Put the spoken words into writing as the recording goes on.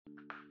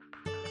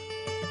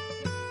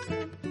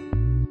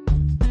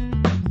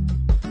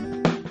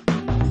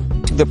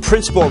the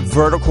principle of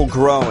vertical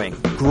growing.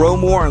 Grow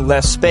more in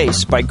less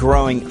space by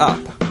growing up.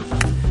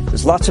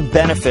 There's lots of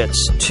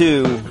benefits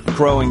to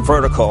growing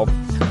vertical.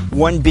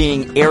 One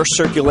being air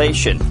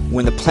circulation.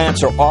 When the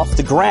plants are off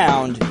the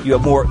ground, you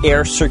have more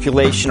air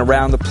circulation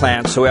around the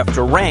plant, so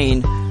after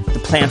rain,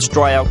 the plants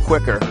dry out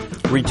quicker,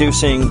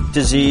 reducing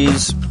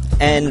disease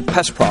and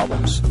pest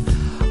problems.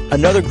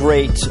 Another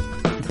great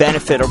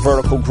benefit of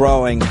vertical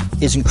growing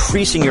is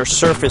increasing your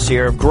surface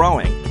area of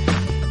growing.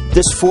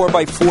 This 4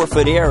 by 4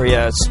 foot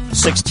area is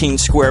 16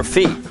 square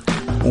feet.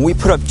 When we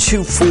put up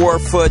 2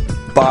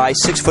 4-foot by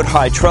 6-foot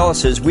high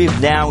trellises,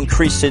 we've now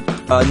increased it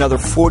another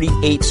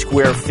 48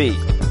 square feet.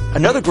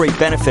 Another great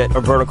benefit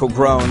of vertical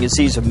growing is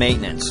ease of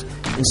maintenance.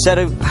 Instead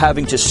of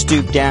having to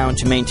stoop down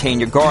to maintain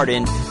your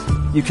garden,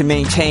 you can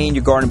maintain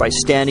your garden by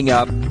standing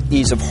up,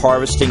 ease of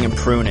harvesting and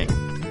pruning.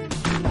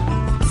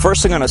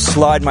 First, I'm going to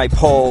slide my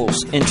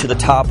poles into the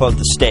top of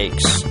the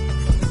stakes.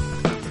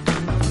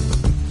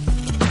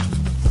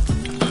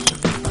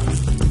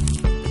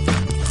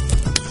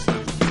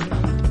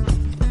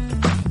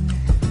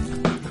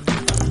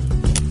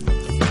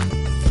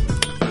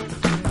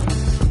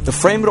 The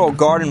frame-it-all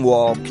garden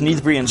wall can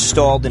either be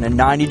installed in a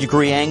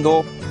 90-degree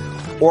angle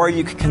or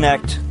you can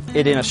connect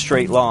it in a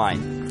straight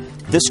line.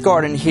 This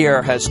garden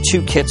here has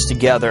 2 kits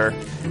together,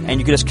 and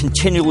you can just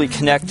continually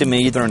connect them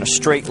either in a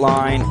straight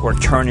line or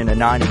turn in a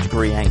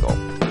 90-degree angle.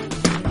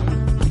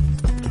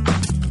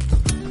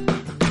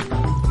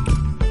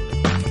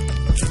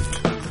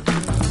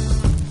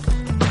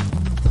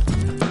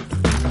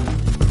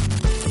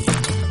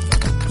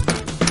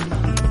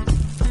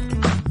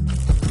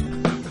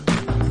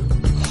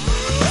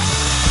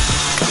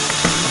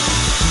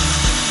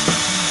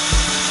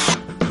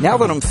 Now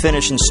that I'm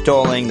finished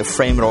installing the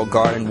frame-it-all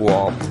garden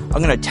wall,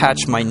 I'm going to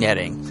attach my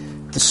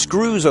netting. The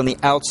screws on the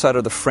outside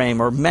of the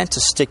frame are meant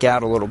to stick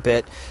out a little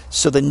bit,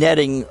 so the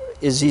netting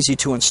is easy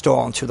to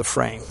install into the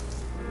frame.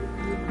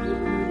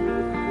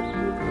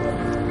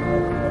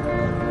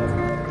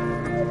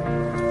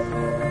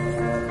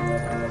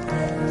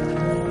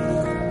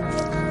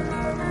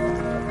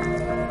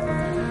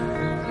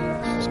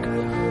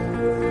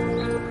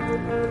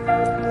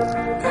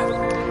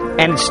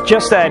 And it's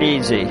just that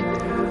easy.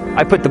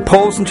 I put the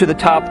poles into the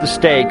top of the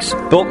stakes,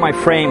 built my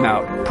frame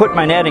out, put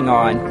my netting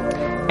on,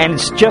 and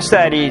it's just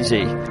that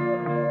easy.